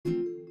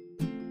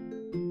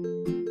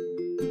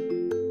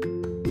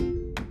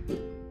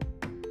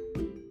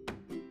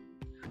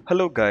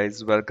Hello,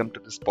 guys, welcome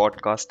to this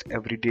podcast,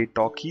 Everyday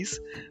Talkies,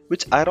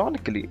 which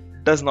ironically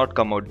does not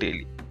come out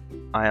daily.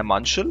 I am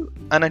Anshul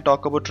and I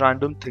talk about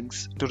random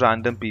things to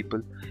random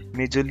people,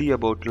 majorly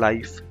about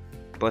life,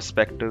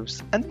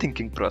 perspectives, and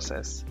thinking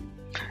process.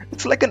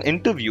 It's like an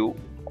interview,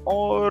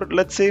 or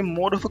let's say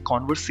more of a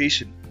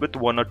conversation with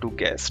one or two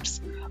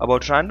guests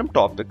about random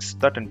topics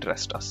that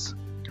interest us.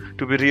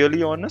 To be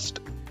really honest,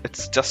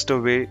 it's just a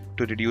way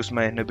to reduce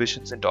my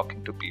inhibitions in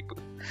talking to people.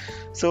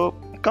 So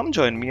come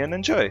join me and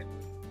enjoy.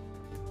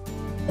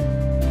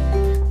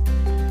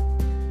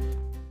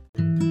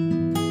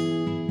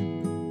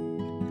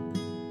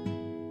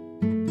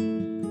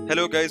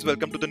 Hello, guys,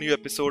 welcome to the new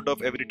episode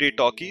of Everyday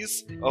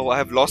Talkies. Oh, I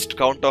have lost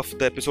count of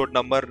the episode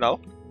number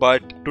now.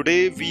 But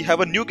today we have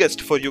a new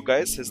guest for you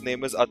guys. His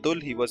name is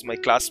Atul. He was my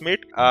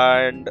classmate,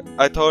 and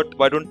I thought,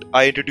 why don't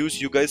I introduce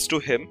you guys to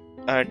him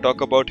and talk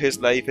about his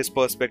life, his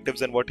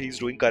perspectives, and what he's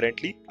doing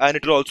currently. And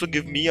it will also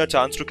give me a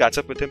chance to catch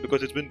up with him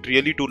because it's been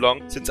really too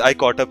long since I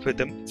caught up with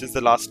him since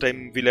the last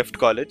time we left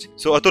college.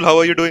 So, Atul, how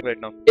are you doing right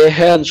now?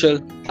 Hey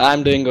Anshul,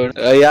 I'm doing good.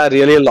 Yeah,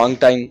 really a long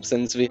time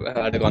since we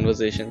had a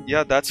conversation.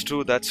 Yeah, that's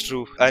true. That's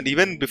true. And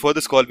even before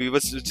this call, we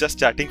was just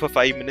chatting for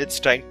 5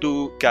 minutes, trying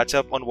to catch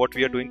up on what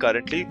we are doing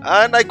currently.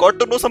 And I got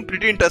to know some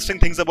pretty interesting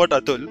things about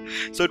Atul.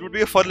 So it would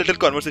be a fun little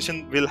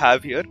conversation we'll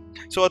have here.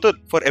 So Atul,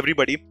 for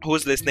everybody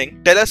who's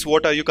listening, tell us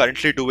what are you currently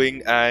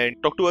doing and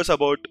talk to us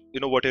about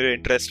what are your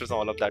interests and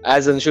all of that.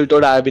 As Anshul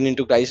told, I have been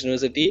into Christ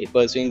University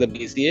pursuing the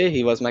BCA.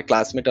 He was my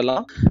classmate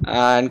along,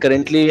 and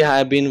currently I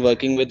have been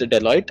working with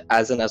Deloitte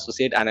as an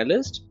associate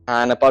analyst.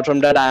 And apart from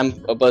that, I am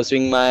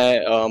pursuing my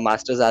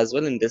masters as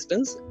well in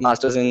distance,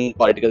 masters in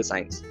political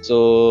science.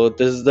 So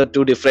this is the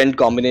two different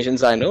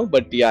combinations I know,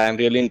 but yeah, I'm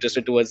really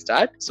interested towards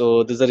that.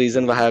 So this is the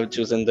reason why I have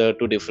chosen the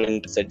two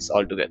different sets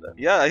altogether.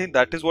 Yeah, I think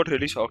that is what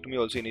really shocked me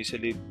also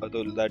initially,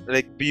 Atul, that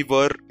like we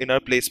were in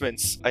our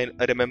placements.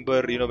 I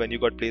remember, when you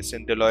got placed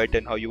in Deloitte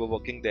and how you were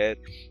working there,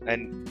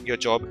 and your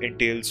job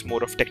entails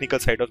more of technical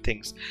side of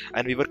things.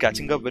 And we were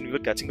catching up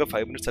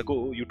 5 minutes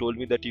ago. You told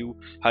me that you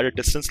had a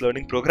distance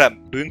learning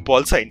program doing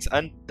pol science,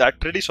 and that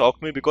really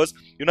shocked me because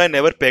I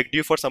never pegged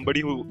you for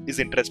somebody who is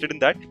interested in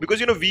that,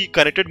 because we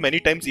connected many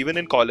times even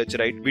in college,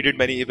 right? We did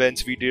many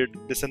events, we did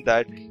this and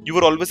that. You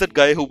were always that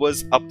guy who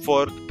was up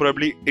for,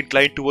 probably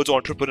inclined towards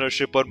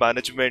entrepreneurship or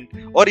management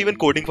or even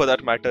coding for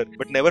that matter,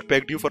 but never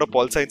pegged you for a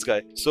pol science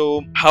guy.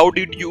 So how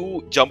did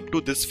you jump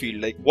to this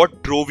field? Like,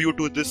 what drove you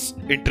to this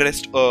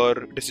interest or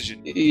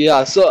decision?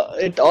 Yeah, so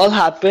it all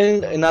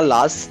happened in our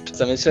last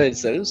semester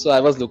itself. So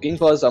I was looking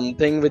for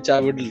something which I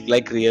would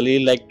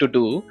really like to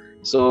do.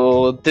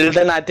 So till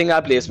then, I think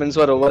our placements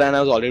were over and I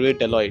was already with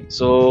Deloitte.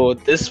 So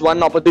this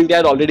one opportunity I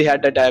had already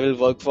had, that I will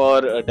work for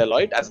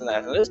Deloitte as an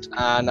analyst.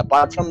 And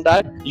apart from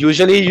that,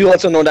 usually you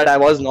also know that I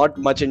was not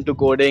much into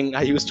coding.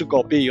 I used to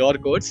copy your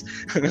codes.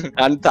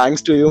 And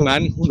thanks to you,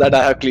 man, that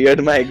I have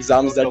cleared my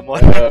exams,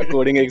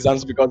 coding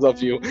exams because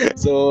of you.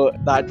 So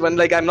that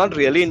one, I'm not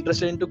really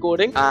interested into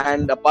coding.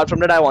 And apart from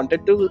that, I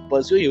wanted to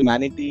pursue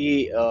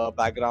humanity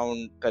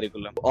background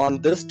curriculum.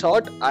 On this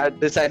thought, I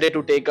decided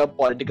to take up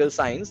political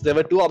science. There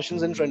were two options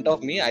in front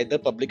of me, either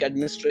public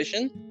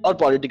administration or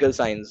political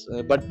science,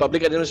 but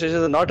public administration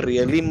is not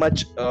really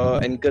much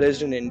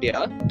encouraged in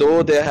India,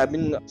 though there have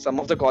been some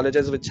of the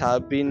colleges which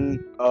have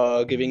been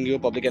giving you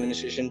public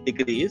administration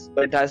degrees,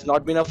 but it has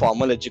not been a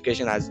formal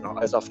education as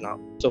of now.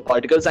 So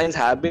political science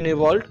have been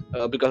evolved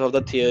because of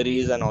the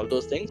theories and all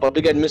those things.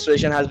 Public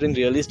administration has been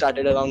really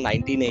started around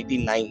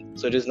 1989,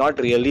 so it is not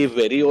really a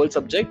very old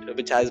subject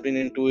which has been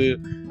into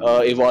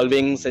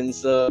evolving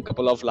since a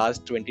couple of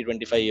last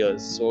 20-25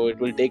 years. So it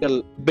will take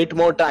a bit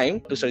more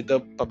time to study the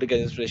public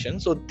administration.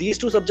 So these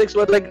two subjects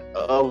were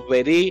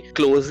very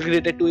closely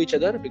related to each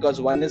other, because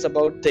one is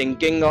about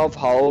thinking of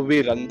how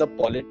we run the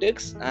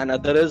politics and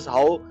other is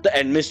how the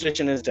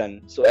administration is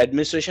done. So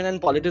administration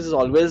and politics is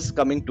always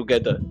coming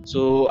together.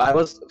 So I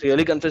was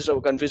really confused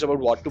about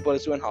what to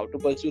pursue and how to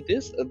pursue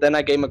this. Then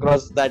I came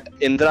across that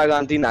Indira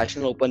Gandhi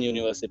National Open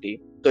University.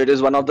 So it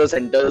is one of the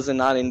centers in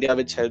our India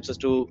which helps us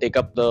to take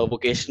up the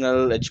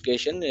vocational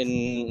education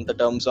in the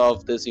terms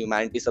of this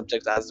humanity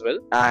subjects as well.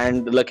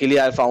 And luckily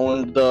I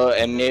found the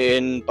MA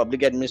in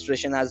public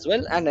administration as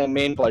well and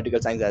MA in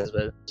political science as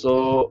well.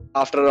 So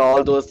after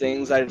all those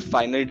things, I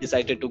finally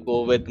decided to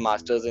go with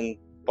masters in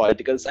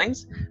political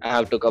science, and I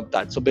have took up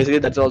that. So basically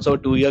that's also a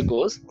 2-year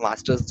course,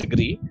 master's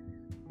degree.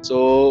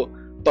 So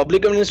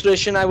public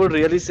administration, I would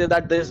really say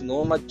that there is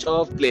no much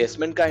of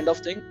placement kind of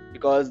thing,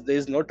 because there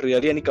is not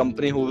really any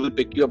company who will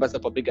pick you up as a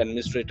public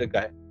administrator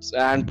guy.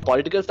 And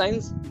political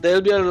science, there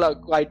will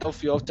be quite a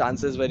few of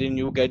chances wherein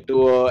you get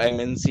to a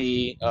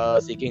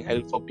MNC seeking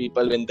help for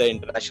people in the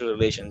international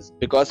relations,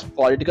 because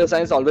political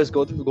science always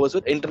goes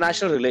with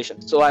international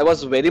relations. So I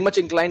was very much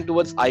inclined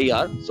towards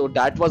IR. So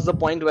that was the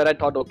point where I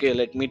thought, okay,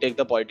 let me take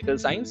the political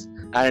science,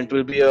 and it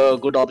will be a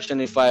good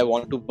option if I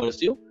want to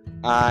pursue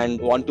and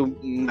want to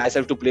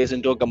myself to place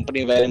into a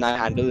company wherein I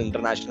handle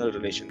international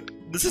relations.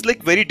 this is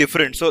like very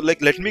different. So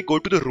like, let me go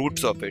to the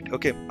roots of it.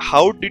 Okay,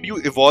 how did you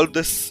evolve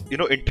this,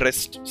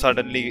 interest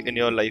suddenly in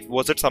your life?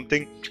 Was it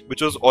something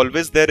which was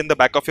always there in the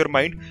back of your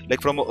mind,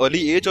 like from an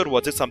early age, or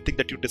was it something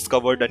that you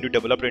discovered and you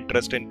developed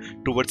interest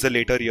in towards the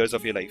later years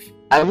of your life?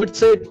 I would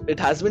say it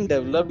has been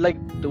developed like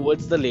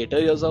towards the later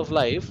years of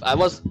life. I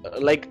was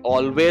like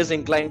always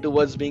inclined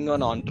towards being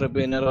an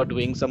entrepreneur or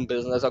doing some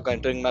business or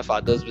continuing my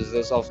father's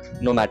business of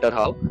no matter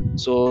how.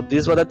 So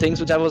these were the things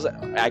which I was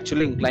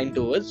actually inclined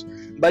towards.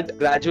 But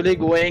gradually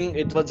going,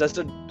 it was just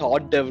a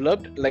thought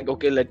developed like,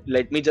 okay,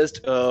 let me just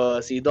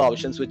see the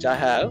options which I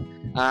have.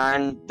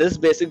 And this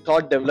basic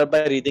thought developed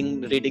by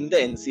reading the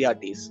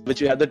NCRTs,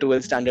 which we have the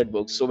 12th standard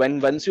books. So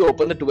once you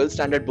open the 12th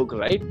standard book,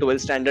 right,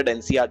 12th standard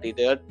NCRT,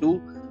 there are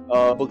two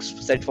books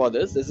set for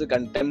this. This is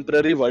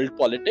Contemporary World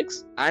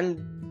Politics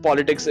and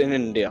Politics in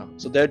India.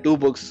 So there are two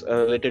books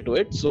related to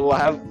it. So I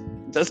have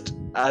just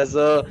as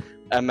a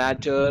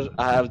amateur,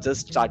 I have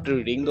just started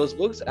reading those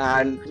books,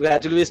 and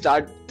gradually we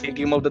start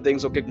thinking about the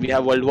things. Okay, we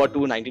have World War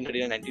II,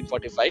 1930 and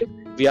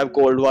 1945. We have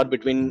Cold War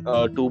between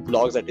two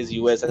blocs, that is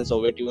US and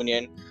Soviet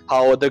Union.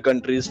 How other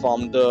countries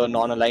formed the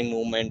non-aligned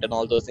movement and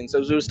all those things. So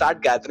we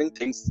start gathering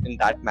things in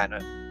that manner.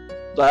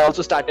 So I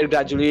also started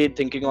gradually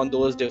thinking on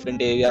those different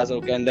areas.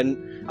 Okay, and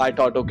then I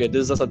thought, okay,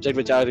 this is a subject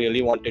which I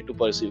really wanted to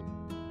pursue,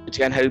 which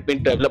can help me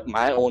develop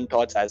my own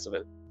thoughts as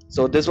well.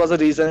 So this was the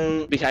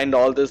reason behind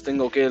all this thing.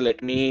 Okay,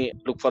 let me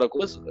look for a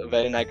course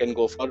wherein I can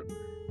go for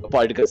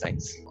political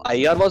science.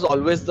 IR was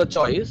always the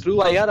choice.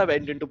 Through IR, I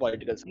went into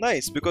political science.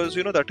 Nice, because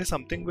that is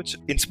something which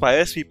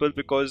inspires people.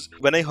 Because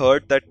when I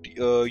heard that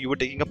you were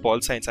taking a pol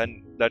science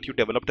and that you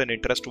developed an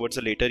interest towards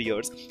the later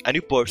years and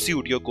you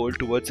pursued your goal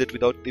towards it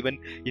without even,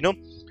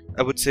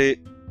 I would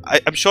say,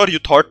 I'm sure you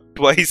thought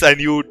twice and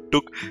you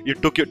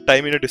took your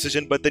time in a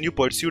decision, but then you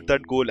pursued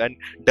that goal and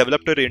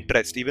developed your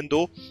interest, even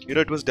though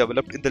it was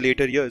developed in the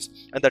later years.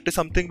 And that is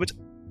something which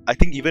I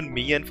think even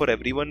me and for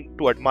everyone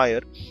to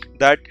admire,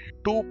 that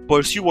to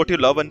pursue what you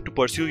love and to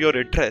pursue your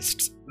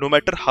interests, no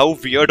matter how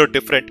weird or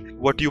different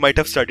what you might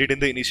have studied in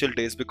the initial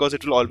days, because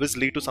it will always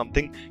lead to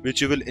something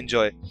which you will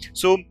enjoy.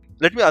 So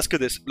let me ask you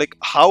this, like,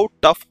 how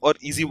tough or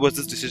easy was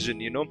this decision,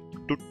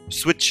 to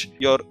switch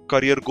your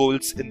career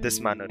goals in this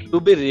manner? To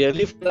be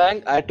really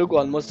frank, I took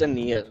almost a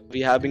year.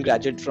 We have been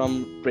graduate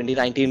from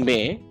 2019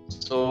 May.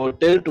 So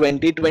till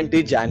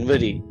 2020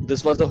 January,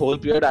 this was the whole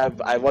period.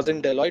 I was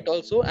in Deloitte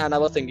also, and I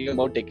was thinking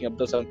about taking up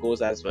the some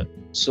course as well.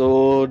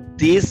 So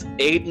these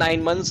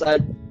 8-9 months, I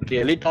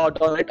really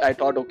thought on it. I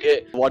thought,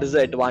 okay, what is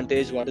the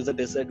advantage? What is the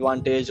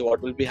disadvantage?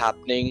 What will be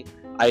happening?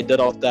 Either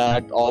of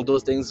that, all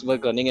those things were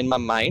running in my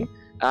mind.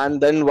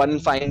 And then one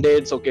fine day,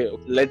 it's okay,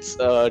 let's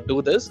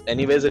do this.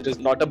 Anyways, it is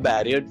not a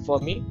barrier for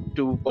me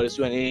to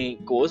pursue any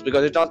course,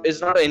 because it's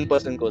not an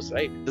in-person course,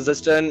 right? It's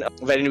just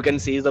wherein you can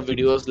see the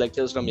videos,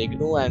 lectures from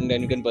IGNOU, and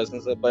then you can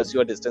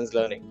pursue a distance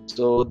learning.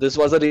 So this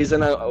was the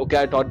reason,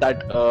 I thought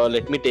that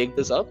let me take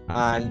this up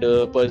and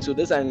pursue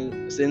this.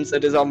 And since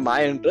it is of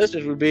my interest,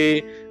 it will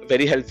be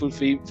very helpful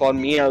for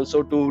me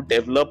also to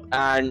develop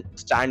and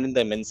stand in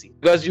the MNC,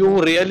 because you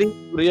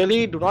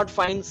really do not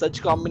find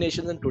such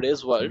combinations in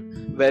today's world,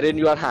 wherein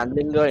you are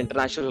handling the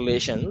international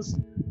relations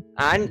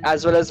and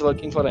as well as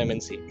working for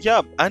MNC.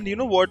 Yeah, and you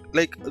know what,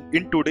 like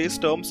in today's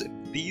terms,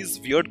 these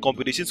weird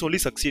combinations only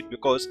succeed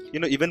because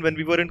even when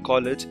we were in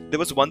college, there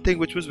was one thing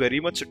which was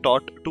very much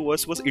taught to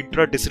us, was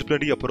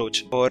interdisciplinary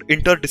approach,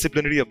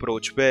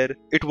 where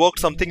it worked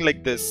something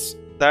like this,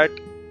 that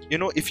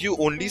if you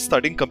only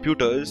studying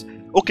computers,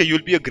 okay,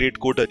 you'll be a great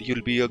coder,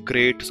 you'll be a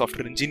great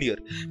software engineer,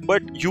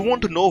 but you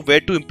want to know where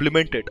to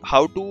implement it,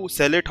 how to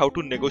sell it, how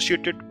to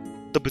negotiate it,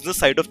 the business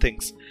side of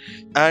things.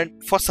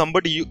 And for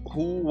somebody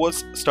who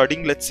was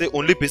studying, let's say,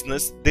 only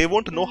business, they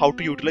won't know how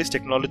to utilize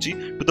technology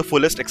to the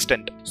fullest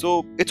extent.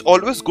 So it's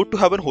always good to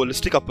have a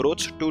holistic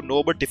approach to know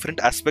about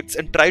different aspects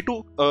and try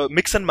to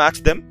mix and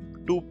match them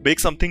to make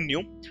something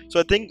new.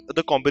 So I think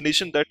the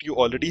combination that you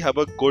already have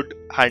a good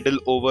handle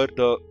over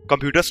the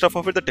computer stuff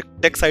of it, the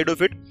tech side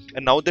of it,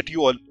 and now that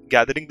you are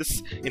gathering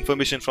this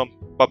information from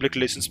public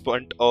relations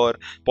point or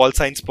pol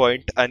science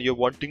point, and you're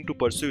wanting to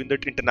pursue in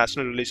that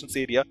international relations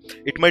area,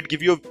 it might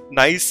give you a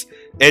nice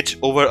edge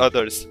over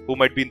others who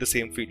might be in the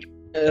same field.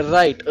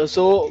 Right.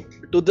 So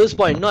to this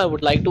point, I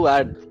would like to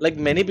add, like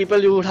many people,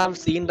 you would have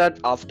seen that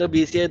after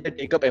BCA they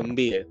take up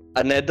MBA,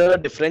 another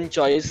different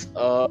choice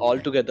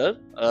altogether.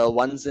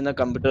 One's in a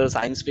computer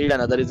science field,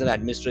 another is in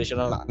administration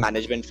or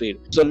management field.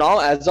 So now,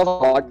 as of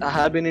what I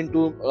have been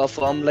into a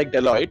firm like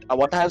Deloitte,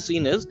 what I have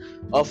seen is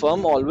a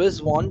firm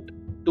always want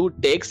to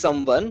take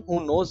someone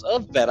who knows a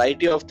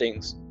variety of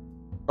things,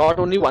 not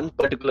only one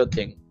particular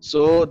thing.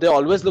 So they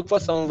always look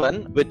for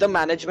someone with the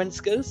management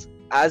skills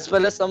as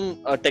well as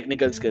some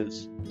technical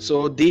skills.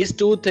 So these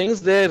two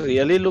things they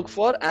really look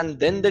for, and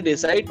then they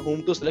decide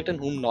whom to select and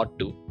whom not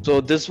to.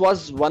 So this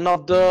was one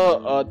of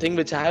the thing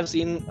which I have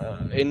seen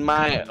in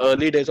my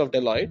early days of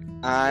Deloitte,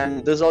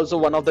 and this is also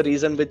one of the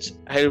reason which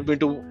helped me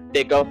to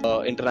take up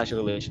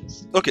international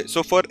relations. Okay,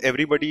 so for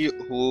everybody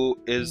who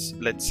is,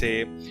 let's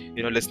say,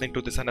 listening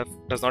to this and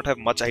does not have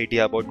much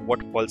idea about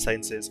what pol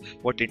science is,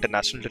 what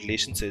international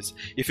relations is,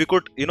 if you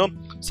could,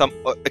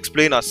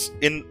 explain us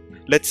in,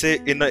 let's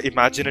say, in an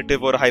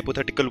imaginative or a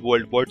hypothetical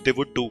world, what they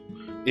would do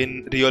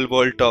in real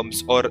world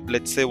terms, or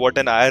let's say what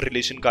an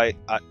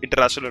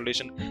international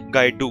relation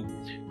guy do,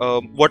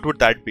 what would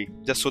that be,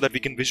 just so that we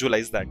can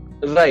visualize that?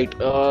 Right.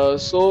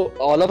 So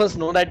all of us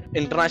know that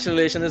international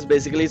relation is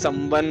basically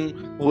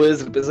someone who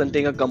is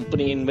representing a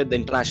company in with the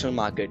international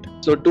market.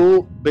 So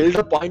to build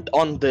a point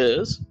on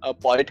this,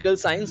 political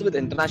science with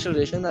international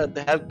relations,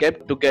 they have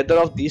kept together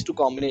of these two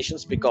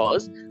combinations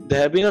because there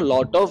have been a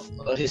lot of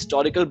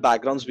historical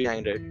backgrounds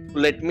behind it.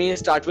 Let me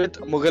start with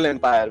Mughal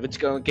Empire, which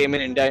came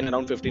in India in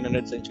around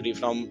 1500th century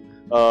from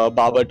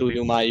Babur to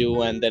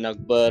Humayun, and then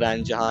Akbar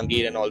and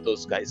Jahangir and all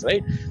those guys,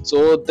 right?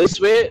 So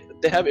this way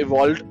they have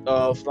evolved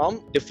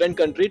from different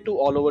country to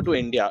all over to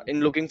India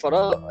in looking for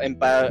a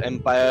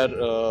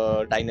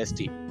empire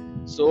dynasty.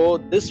 So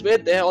this way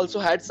they also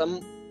had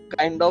some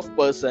kind of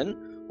person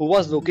who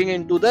was looking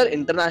into their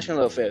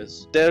international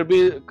affairs. There will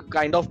be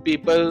kind of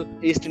people,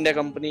 East India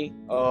Company,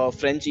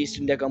 French East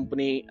India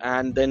Company,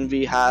 and then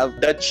we have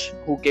Dutch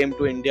who came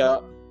to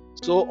India.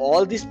 So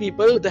all these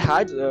people, they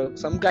had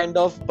some kind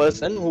of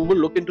person who will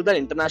look into their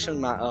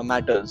international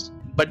matters.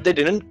 But they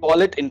didn't call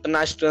it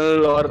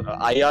international or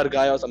IR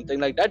guy or something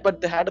like that.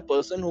 But they had a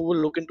person who will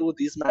look into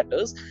these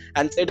matters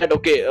and say that,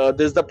 okay,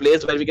 this is the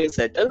place where we can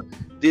settle.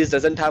 This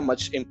doesn't have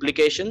much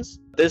implications.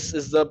 This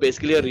is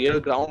basically a real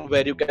ground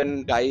where you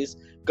can guys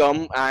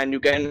come and you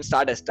can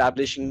start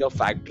establishing your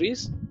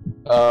factories.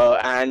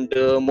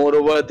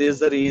 Moreover, this is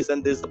the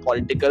reason, this is the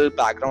political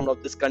background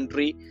of this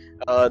country.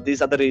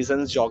 These are the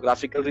reasons,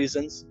 geographical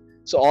reasons.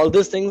 So all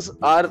these things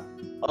are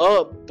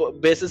a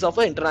basis of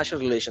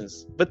international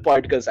relations with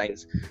political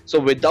science. So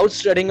without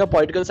studying a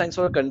political science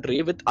for a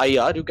country with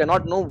IR, you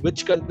cannot know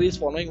which country is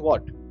following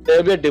what. There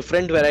will be a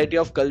different variety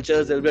of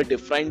cultures, there will be a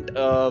different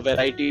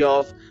variety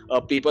of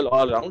people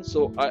all around.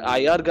 So a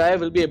IR guy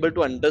will be able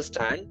to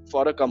understand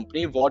for a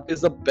company what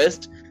is the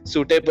best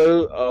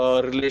suitable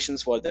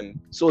relations for them.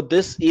 So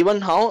this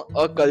even how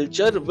a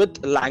culture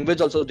with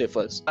language also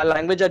differs. A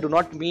language I do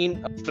not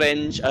mean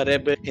French,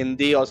 Arabic,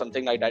 Hindi or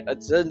something like that.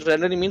 It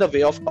generally mean the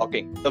way of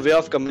talking, the way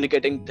of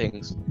communicating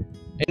things.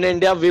 In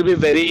India, we'll be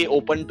very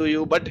open to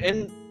you, but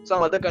in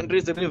some other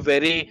countries, they will be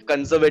very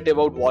conservative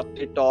about what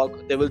they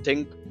talk. They will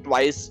think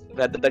twice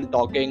rather than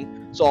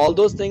talking. So all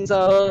those things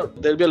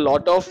there'll be a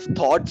lot of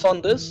thoughts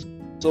on this.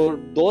 So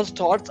those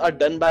thoughts are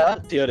done by a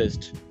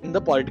theorist in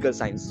the political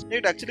science.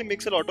 It actually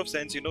makes a lot of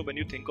sense, when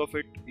you think of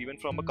it, even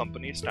from a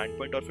company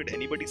standpoint or from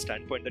anybody's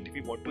standpoint, that if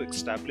you want to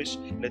establish,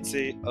 let's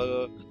say,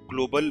 a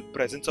global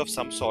presence of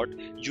some sort,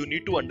 you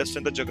need to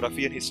understand the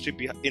geography and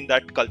history in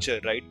that culture,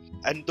 right?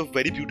 And the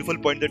very beautiful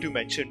point that you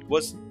mentioned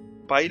was,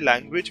 by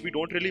language, we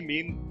don't really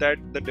mean that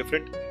the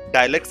different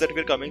dialects that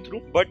we're coming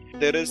through, but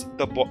there is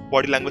the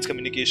body language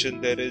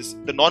communication, there is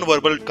the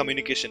non-verbal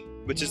communication,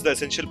 which is the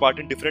essential part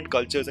in different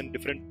cultures and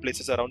different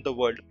places around the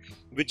world,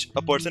 which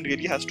a person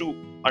really has to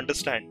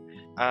understand.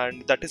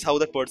 And that is how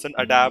that person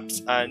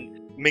adapts and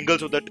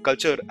mingles with that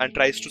culture and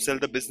tries to sell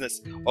the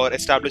business or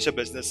establish a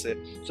business there.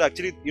 So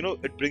actually,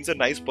 it brings a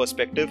nice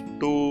perspective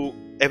to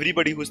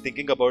everybody who's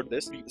thinking about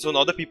this. So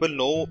now that people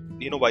know,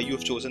 why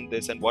you've chosen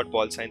this and what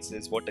pol science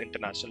is, what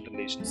international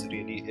relations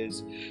really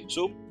is.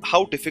 So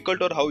how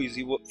difficult or how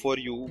easy for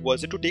you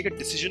was it to take a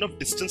decision of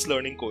distance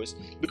learning course?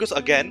 Because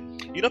again,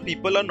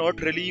 people are not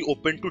really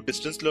open to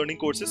distance learning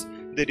courses.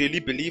 They really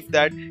believe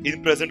that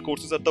in-present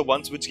courses are the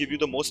ones which give you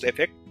the most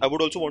effect. I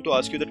would also want to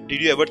ask you that,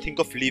 did you ever think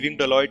of leaving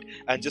Deloitte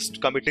and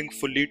just committing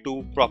fully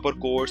to proper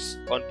course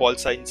on pol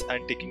science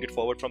and taking it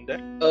forward from there?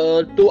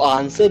 To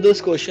answer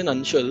this question,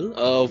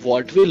 Anshul,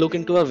 what we look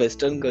into a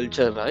Western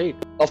culture, right?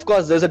 Of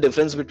course, there's a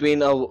difference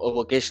between a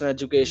vocational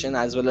education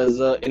as well as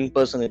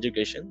in-person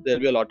education. There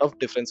will be a lot of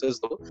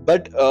differences though.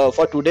 But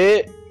for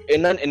today,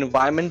 in an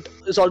environment,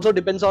 it also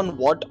depends on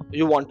what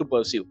you want to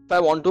pursue. If I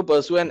want to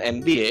pursue an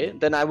MBA,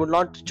 then I would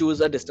not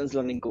choose a distance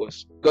learning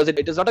course because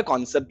it is not a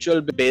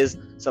conceptual based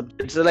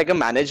subject. It's like a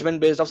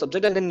management based of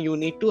subject, and then you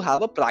need to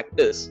have a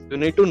practice. You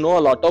need to know a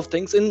lot of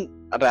things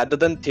rather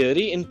than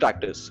theory in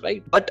practice,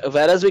 right? But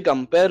whereas we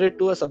compare it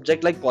to a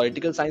subject like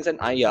political science and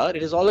IR,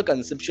 it is all a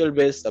conceptual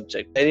based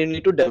subject, and you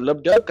need to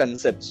develop your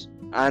concepts.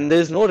 And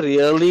there's no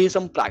really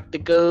some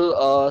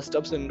practical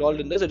steps involved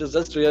in this. It is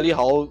just really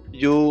how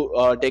you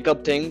take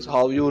up things,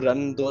 how you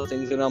run those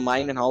things in your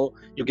mind, and how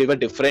you give a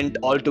different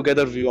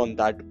altogether view on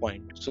that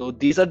point. So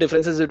these are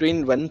differences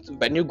between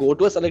when you go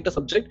to select a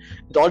subject.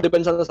 It all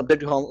depends on the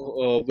subject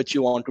which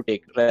you want to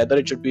take. Rather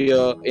it should be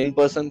a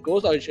in-person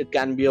course or it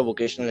can be a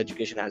vocational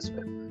education as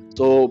well.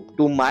 So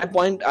to my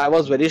point, I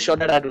was very sure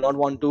that I do not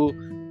want to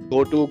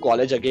go to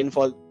college again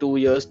for 2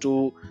 years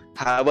to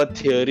have a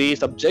theory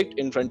subject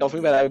in front of me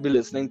where I will be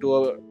listening to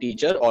a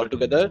teacher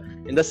altogether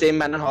in the same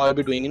manner how I'll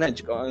be doing on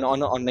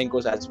an online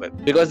course as well.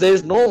 Because there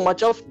is no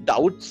much of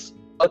doubts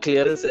or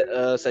clearance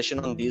session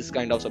on these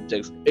kind of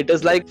subjects. It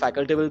is like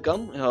faculty will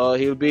come,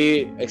 he will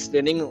be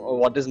explaining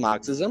what is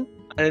Marxism,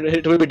 and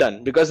it will be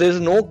done, because there is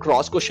no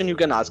cross question you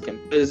can ask him.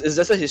 It's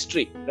just a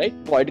history, right?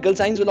 Political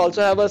science will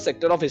also have a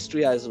sector of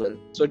history as well.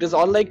 So it is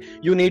all like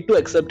you need to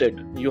accept it.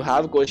 You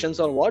have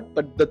questions or what,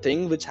 but the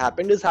thing which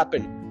happened is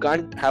happened. You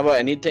can't have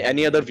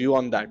any other view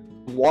on that.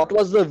 What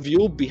was the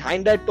view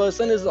behind that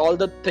person is all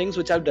the things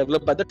which are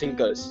developed by the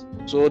thinkers.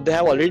 So they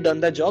have already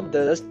done their job.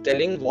 They're just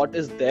telling what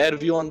is their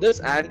view on this,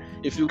 and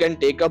if you can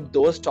take up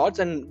those thoughts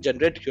and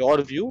generate your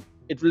view,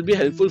 it will be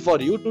helpful for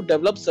you to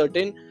develop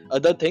certain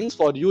other things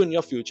for you in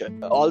your future.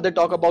 All they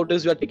talk about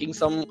is you are taking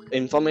some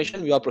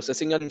information, you are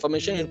processing your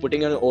information and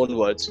putting in your own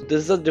words.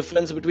 This is the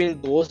difference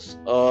between those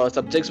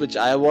subjects which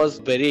I was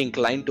very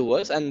inclined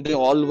towards, and they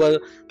all were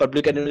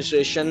public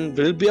administration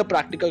will be a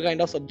practical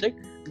kind of subject,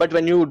 but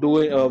when you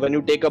do when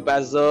you take up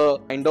as a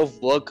kind of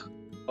work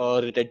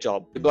related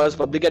job, because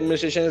public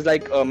administration is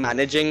like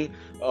managing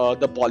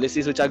the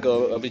policies which are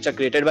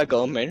created by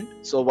government.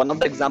 So one of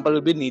the example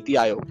will be Niti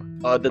Aayog,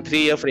 the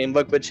 3-year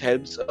framework which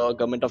helps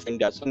government of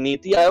India. So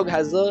Niti Aayog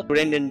has a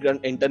student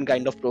intern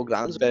kind of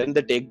programs wherein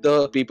they take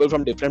the people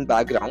from different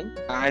background,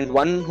 and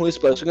one who is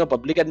pursuing a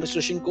public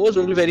administration course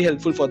will be very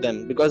helpful for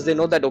them, because they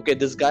know that okay,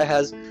 this guy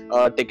has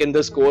taken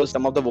this course,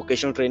 some of the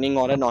vocational training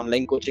or an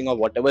online coaching or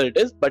whatever it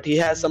is, but he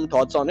has some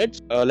thoughts on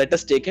it. Let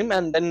us take him,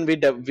 and then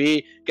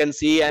we can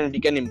see and we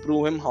can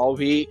improve him how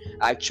he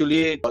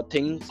actually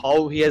thinks,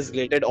 how he has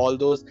related all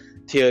those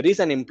theories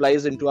and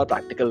implies into our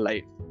practical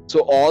life.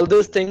 So all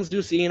these things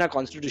you see in our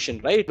constitution,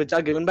 right, which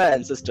are given by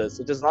ancestors.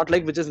 It is not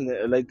like which is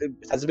like it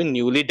has been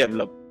newly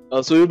developed.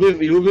 So you'll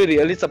be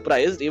really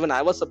surprised. Even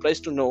I was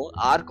surprised to know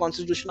our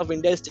constitution of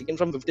India is taken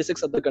from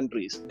 56 other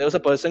countries. There was a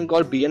person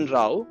called B.N.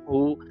 Rao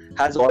who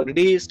has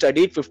already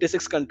studied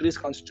 56 countries'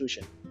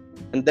 constitution,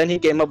 and then he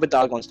came up with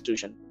our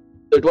constitution.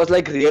 It was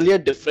like really a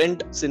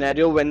different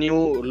scenario when you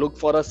look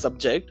for a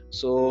subject.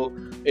 So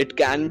it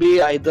can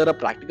be either a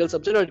practical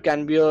subject or it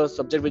can be a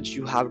subject which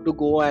you have to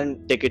go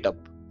and take it up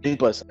in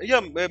person.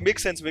 Yeah,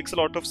 makes sense. Makes a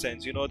lot of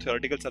sense.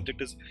 Theoretical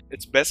subject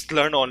it's best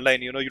learned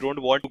online. You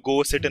don't want to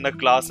go sit in a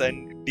class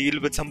and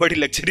deal with somebody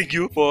lecturing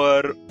you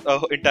for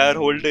an entire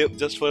whole day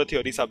just for a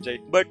theory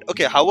subject. But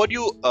okay, how are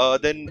you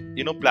then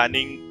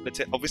planning? Let's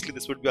say, obviously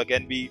this would be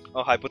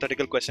a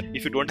hypothetical question.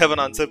 If you don't have an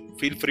answer,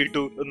 feel free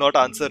to not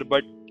answer.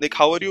 But like,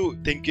 how are you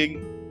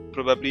thinking?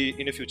 Probably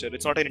in the future.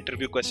 It's not an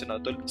interview question,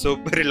 Atul. So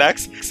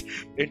relax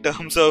in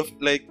terms of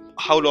like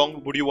how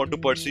long would you want to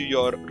pursue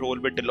your role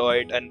with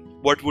Deloitte, and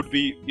what would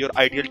be your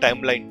ideal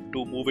timeline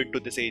to move into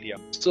this area?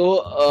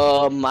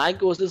 So my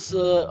course is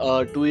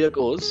a 2-year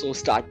course. So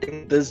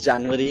starting this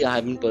January, I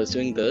have been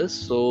pursuing this.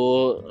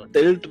 So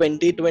till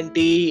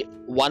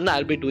 2021,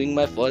 I'll be doing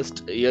my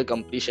first year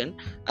completion,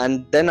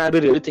 and then I'll be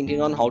really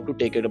thinking on how to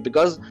take it up,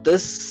 because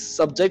this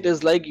subject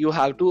is like you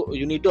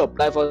need to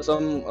apply for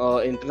some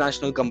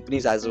international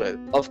companies as well.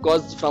 Of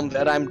course, from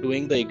where I'm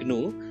doing the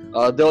IGNOU,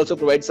 they also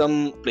provide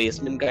some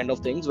placement kind of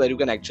things where you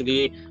can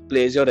actually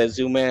place your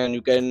resume and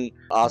you can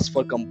ask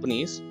for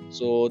companies.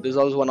 So this is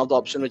also one of the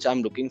options which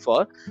I'm looking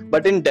for.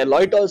 But in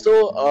Deloitte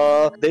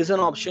also, there's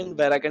an option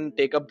where I can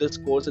take up this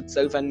course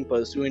itself and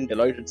pursue in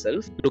Deloitte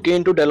itself. Looking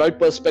into Deloitte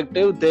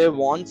perspective, they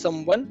want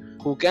someone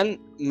who can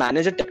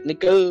manage a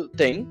technical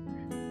thing,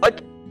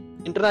 but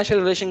international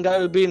relation guy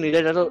will be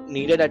needed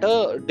at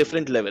a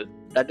different level.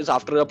 That is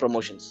after the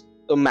promotions.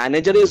 So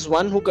manager is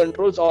one who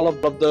controls all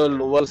of the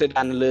lower set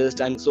analyst,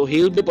 and so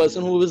he'll be a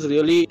person who is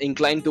really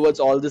inclined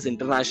towards all these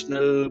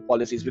international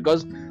policies,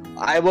 because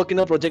I work in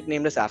a project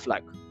named as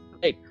AFLAC,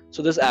 right?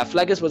 So this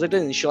AFLAC is project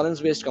an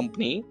insurance-based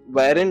company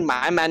wherein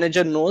my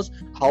manager knows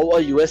how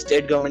a US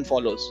state government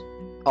follows.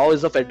 How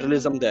is the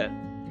federalism there?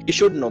 He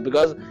should know,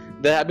 because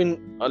there have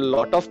been a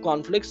lot of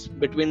conflicts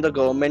between the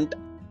government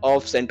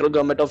of central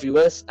government of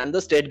US and the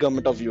state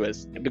government of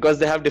US, because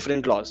they have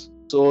different laws.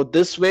 So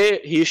this way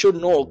he should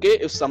know, okay,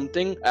 if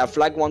something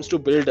AFLAC wants to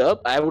build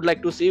up, I would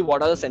like to see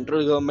what are the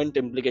central government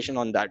implication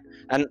on that,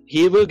 and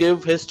he will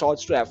give his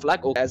thoughts to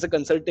AFLAC. Okay, as a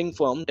consulting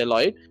firm,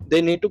 Deloitte,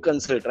 they need to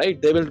consult,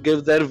 right? They will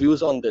give their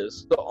views on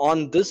this. So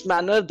on this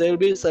manner, there will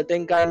be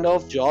certain kind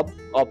of job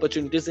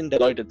opportunities in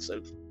Deloitte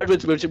itself,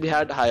 which will be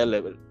at higher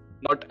level,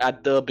 not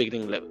at the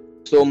beginning level.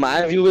 So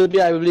my view will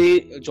be I will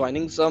be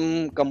joining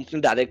some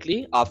company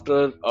directly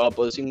after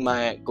pursuing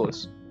my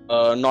course.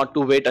 Not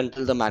to wait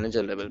until the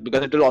manager level,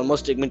 because it will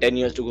almost take me 10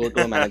 years to go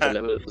to a manager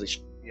level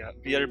position. Yeah,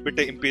 we are a bit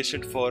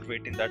impatient for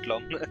waiting that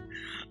long.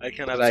 I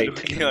can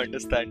absolutely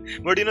understand.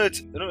 But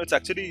it's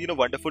actually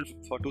wonderful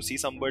to see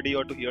somebody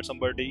or to hear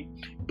somebody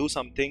do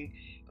something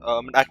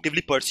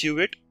actively pursue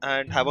it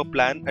and have a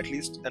plan, at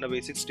least in a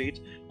basic stage,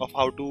 of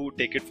how to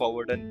take it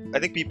forward. And I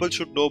think people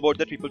should know about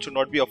that. People should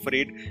not be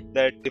afraid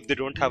that if they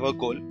don't have a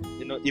goal,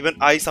 even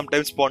I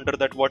sometimes ponder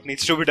that what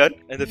needs to be done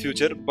in the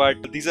future,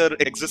 but these are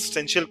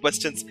existential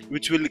questions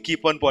which will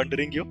keep on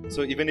pondering you.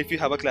 So even if you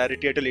have a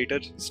clarity at a later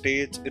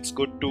stage, it's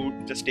good to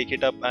just take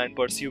it up and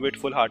pursue it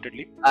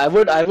full-heartedly. I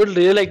would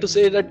really like to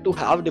say that to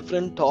have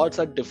different thoughts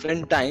at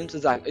different times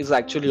is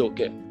actually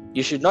okay.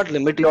 You should not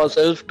limit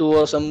yourself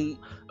to some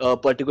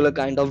particular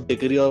kind of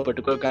degree or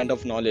particular kind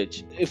of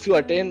knowledge. If you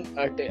attain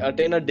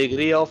a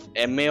degree of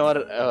MA or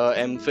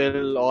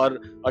MPhil or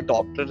a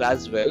doctorate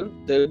as well,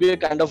 there will be a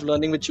kind of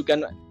learning which you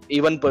can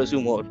even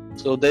pursue more.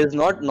 So there is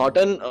not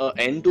an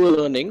end to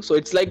learning. So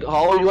it's like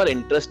how you are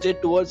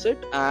interested towards it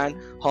and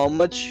how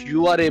much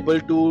you are able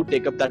to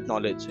take up that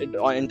knowledge. It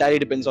entirely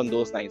depends on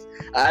those lines.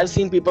 I have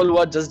seen people who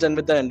are just done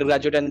with the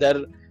undergraduate and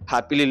they're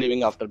happily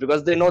living after,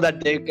 because they know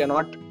that they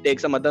cannot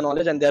take some other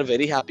knowledge and they're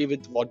very happy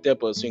with what they're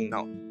pursuing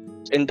now.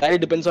 It entirely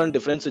depends on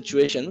different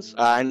situations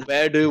and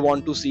where do you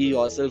want to see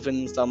yourself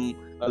in some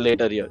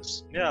later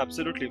years. Yeah,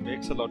 absolutely.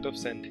 Makes a lot of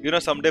sense.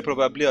 Someday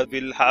probably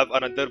we'll have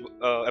another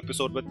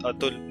episode with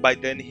Atul. By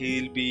then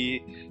he'll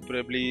be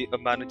probably a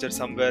manager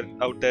somewhere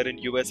out there in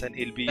US and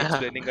he'll be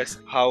explaining us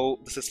how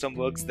the system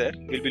works there.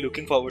 We'll be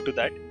looking forward to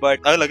that.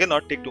 But I'll again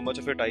not take too much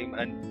of your time,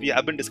 and we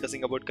have been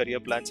discussing about career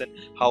plans and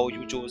how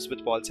you chose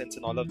with PolSense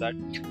and all of that.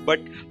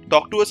 But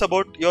talk to us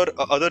about your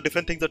other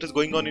different things that is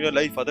going on in your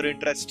life, other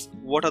interests.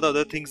 What are the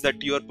other things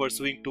that you are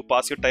pursuing to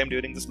pass your time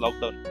during this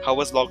lockdown? How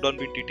has lockdown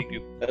been treating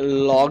you?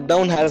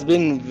 Lockdown has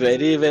been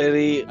very,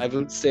 very, I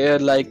would say,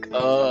 like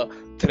a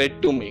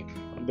threat to me,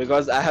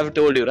 because I have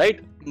told you,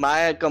 right?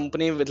 My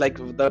company, with like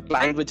the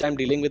client which I'm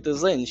dealing with,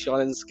 is an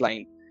insurance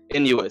client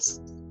in US.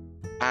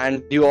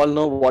 And you all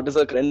know what is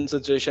the current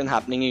situation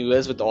happening in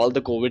US with all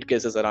the COVID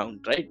cases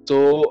around, right?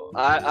 So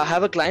I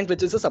have a client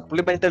which is a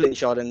supplemental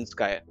insurance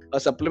guy. A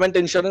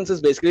supplemental insurance is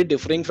basically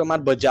differing from our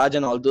Bajaj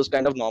and all those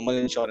kind of normal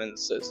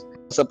insurances.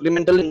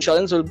 Supplemental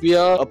insurance will be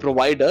a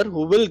provider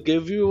who will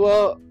give you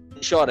a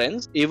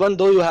insurance even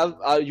though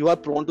you are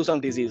prone to some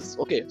disease.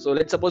 Okay, so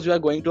let's suppose you are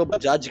going to a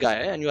Bajaj guy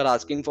and you are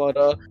asking for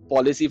a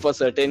policy for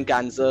certain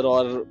cancer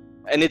or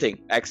anything,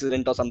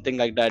 accident or something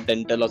like that,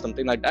 dental or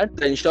something like that.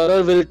 The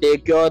insurer will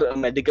take your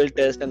medical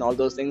test and all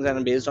those things,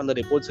 and based on the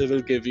reports he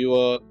will give you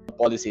a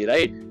policy,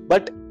 right?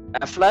 But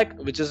Aflac,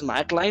 which is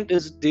my client,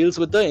 deals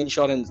with the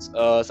insurance,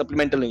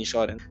 supplemental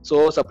insurance.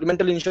 So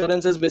supplemental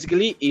insurance is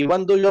basically,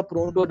 even though you are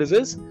prone to a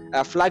disease,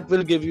 Aflac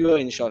will give you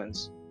an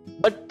insurance,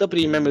 but the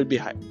premium will be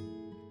high.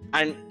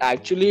 And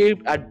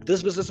actually, at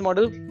this business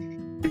model,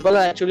 people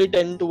actually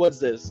tend towards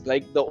this,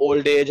 like the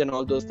old age and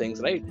all those things,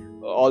 right?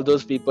 All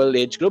those people,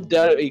 age group, they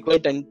are equally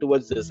tend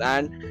towards this.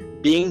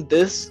 And being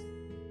this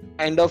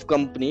kind of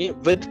company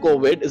with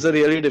COVID is a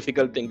really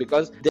difficult thing,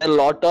 because there are a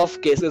lot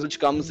of cases which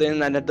comes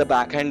in, and at the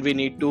back end we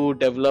need to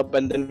develop,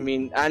 and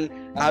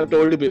I have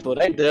told you before,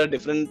 right? There are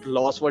different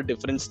laws for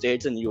different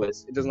states in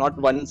US. It is not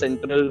one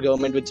central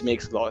government which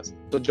makes laws.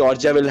 So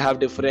Georgia will have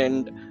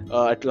different,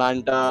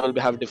 Atlanta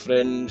will have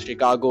different,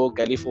 Chicago,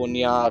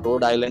 California,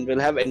 Rhode Island will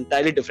have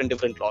entirely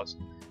different laws.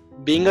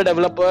 Being a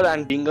developer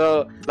and being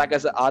like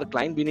as our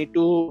client, we need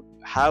to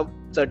have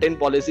certain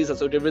policies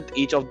associated with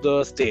each of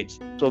the states.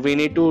 So we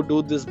need to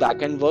do this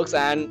back-end works,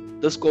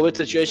 and this COVID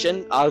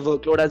situation, our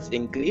workload has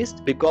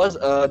increased because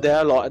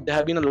there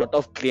have been a lot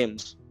of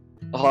claims,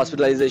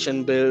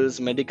 hospitalization bills,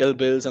 medical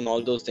bills, and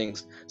all those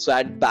things. So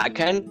at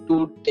back-end,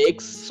 to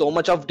take so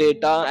much of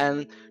data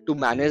and to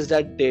manage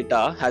that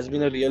data has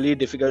been a really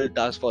difficult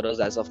task for us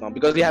as of now,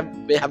 because we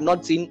have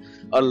not seen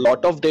a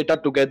lot of data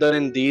together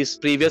in these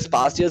previous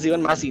past years.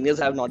 Even my seniors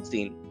have not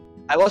seen.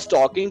 I was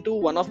talking to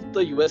one of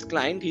the US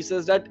client. He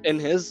says that in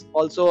his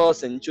also a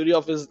century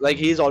of his, like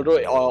he's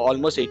already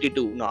almost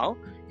 82 now.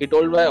 He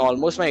told by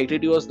almost my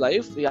 82 years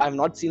life, I have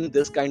not seen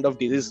this kind of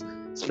disease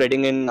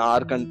spreading in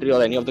our country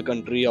or any of the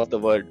country of the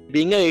world.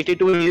 Being a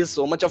 82, he is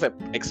so much of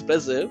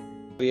expressive.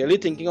 Really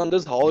thinking on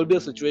this, how will be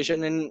a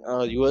situation in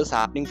US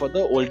happening for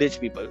the old age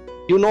people.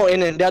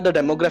 In India, the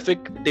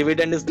demographic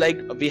dividend is like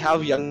we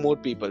have young more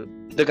people,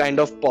 the kind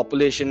of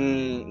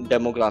population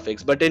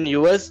demographics. But in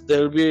US,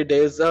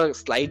 there's a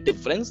slight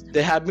difference.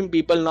 There have been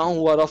people now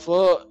who are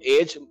of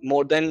age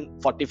more than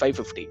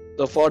 45-50.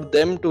 So for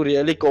them to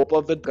really cope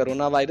up with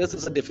coronavirus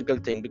is a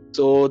difficult thing.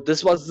 So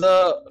this was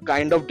the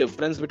kind of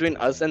difference between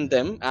us and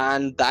them,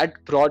 and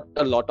that brought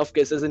a lot of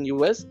cases in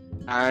US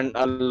and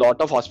a lot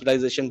of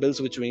hospitalization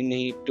bills which we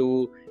need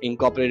to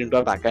incorporate into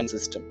our backend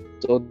system.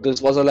 So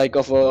this was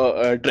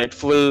a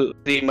dreadful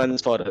 3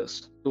 months for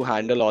us to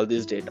handle all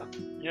this data.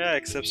 Yeah,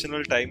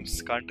 exceptional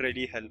times, can't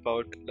really help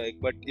out.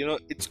 But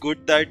it's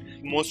good that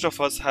most of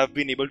us have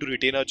been able to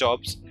retain our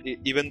jobs,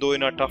 even though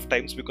in our tough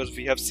times, because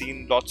we have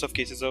seen lots of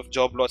cases of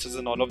job losses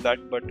and all of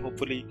that. But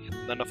hopefully,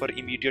 none of our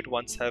immediate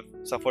ones have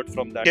suffered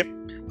from that. Okay.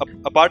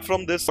 apart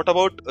from this, what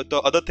about the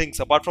other things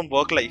apart from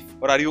work life,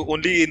 or are you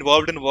only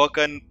involved in work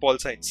and pol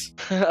science?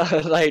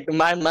 Right.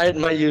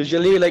 My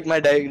usually like my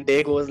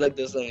day goes like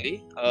this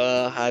only.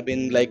 I've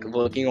been like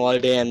working all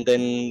day, and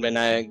then when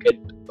I get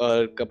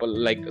a couple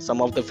like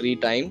some of the free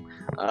time,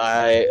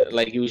 I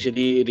like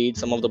usually read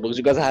some of the books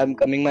because I am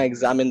coming my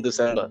exam in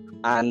December,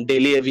 and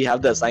daily we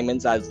have the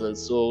assignments as well.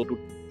 So to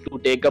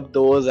take up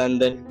those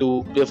and then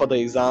to prepare for the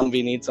exam,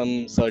 we need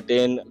some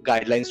certain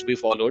guidelines to be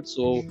followed.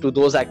 So to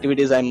those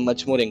activities, I'm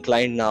much more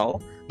inclined now.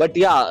 But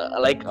yeah,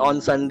 like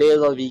on Sundays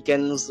or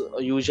weekends,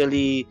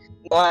 usually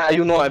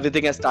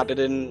everything has started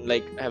in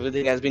like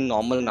everything has been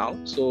normal now.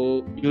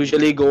 So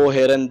usually go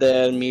here and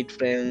there, meet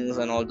friends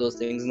and all those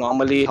things.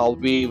 Normally how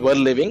we were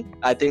living,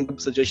 I think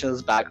the situation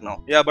is back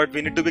now. Yeah, but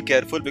we need to be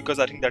careful because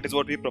I think that is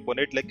what we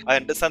proponent. Like, I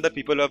understand that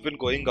people have been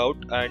going out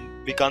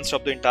and we can't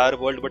stop the entire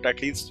world, but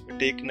at least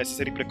take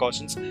necessary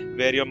precautions.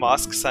 Wear your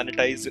mask,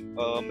 sanitize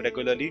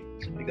regularly.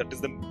 I think that is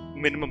the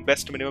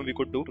best minimum we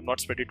could do to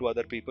not spread it to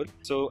other people.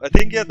 So I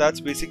think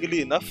that's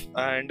basically enough.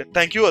 And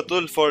thank you,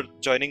 Atul, for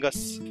joining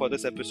us for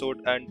this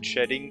episode and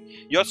sharing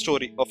your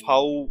story of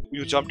how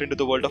you jumped into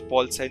the world of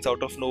pol science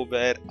out of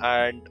nowhere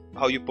and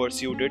how you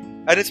pursued it.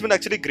 And it's been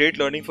actually great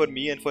learning for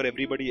me and for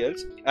everybody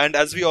else. And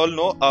as we all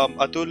know,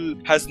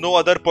 Atul has no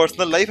other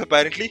personal life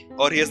apparently,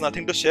 or he has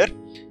nothing to share.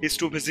 He's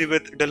too busy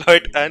with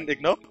Deloitte and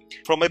IGNOU.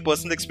 From my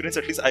personal experience,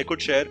 at least I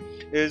could share,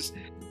 is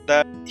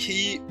that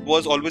he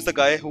was always the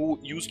guy who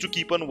used to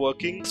keep on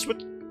working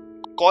with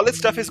college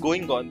stuff is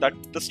going on, that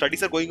the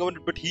studies are going on,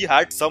 but he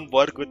had some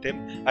work with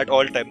him at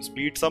all times,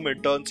 be it some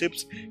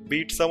internships,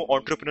 be it some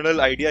entrepreneurial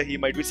idea he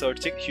might be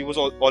searching. He was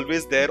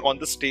always there on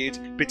the stage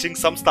pitching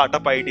some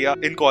startup idea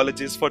in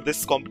colleges for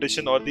this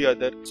competition or the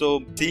other.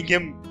 So seeing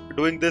him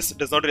doing this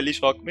does not really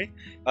shock me,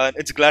 and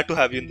it's glad to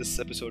have you in this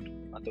episode,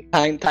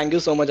 Atul. Thank you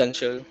so much,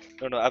 Anshul.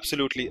 No,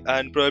 absolutely.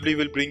 And probably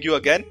we'll bring you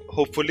again.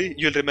 Hopefully,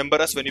 you'll remember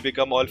us when you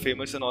become all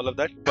famous and all of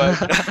that. But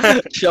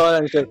Sure,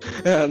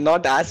 Anshul.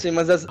 Not as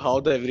famous as how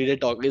the everyday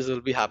talkies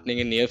will be happening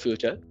in near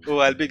future. Oh,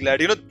 I'll be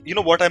glad. You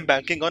know what I'm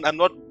banking on? I'm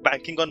not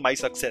banking on my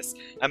success.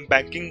 I'm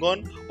banking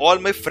on all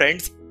my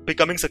friends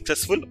becoming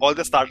successful, all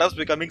the startups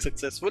becoming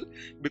successful,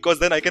 because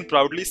then I can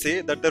proudly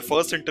say that their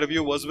first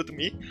interview was with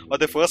me or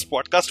their first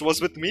podcast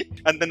was with me,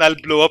 and then I'll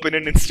blow up in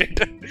an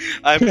instant.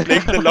 I'm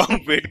playing the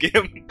long wait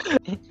game.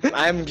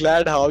 I'm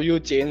glad how you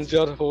changed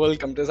your whole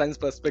computer science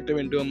perspective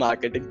into a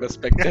marketing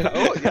perspective.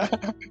 Oh yeah,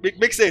 it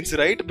makes sense,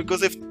 right?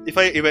 Because if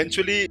I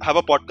eventually have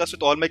a podcast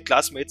with all my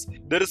classmates,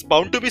 there is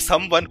bound to be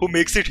someone who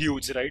makes it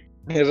huge, right?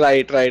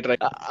 Right.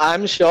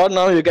 I'm sure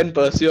now you can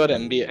pursue your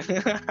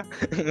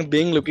MBA.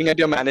 Being looking at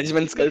your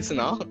management skills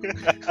now.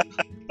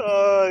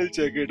 I'll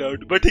check it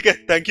out. But okay,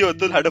 thank you,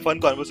 Atul. Had a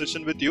fun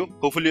conversation with you.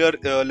 Hopefully your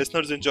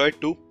listeners enjoyed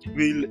too.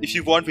 If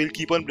you want, we'll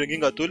keep on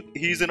bringing Atul.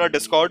 He's in our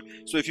Discord,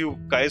 so if you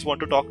guys want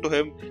to talk to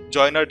him,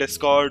 join our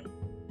Discord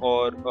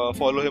or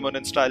follow him on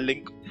Insta.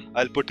 Link.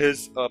 I'll put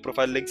his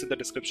profile links in the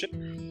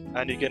description,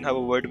 and you can have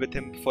a word with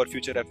him for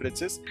future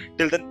references.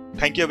 Till then,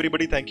 thank you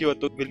everybody. Thank you,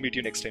 Atul. We'll meet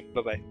you next time.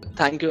 Bye bye.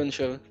 Thank you,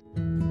 Anshul.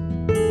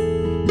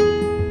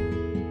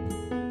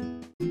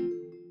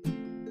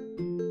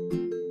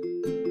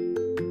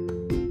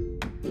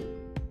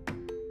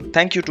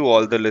 Thank you to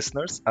all the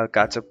listeners. I'll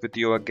catch up with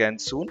you again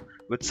soon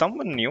with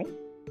someone new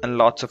and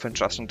lots of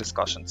interesting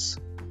discussions.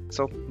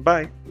 So,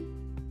 bye.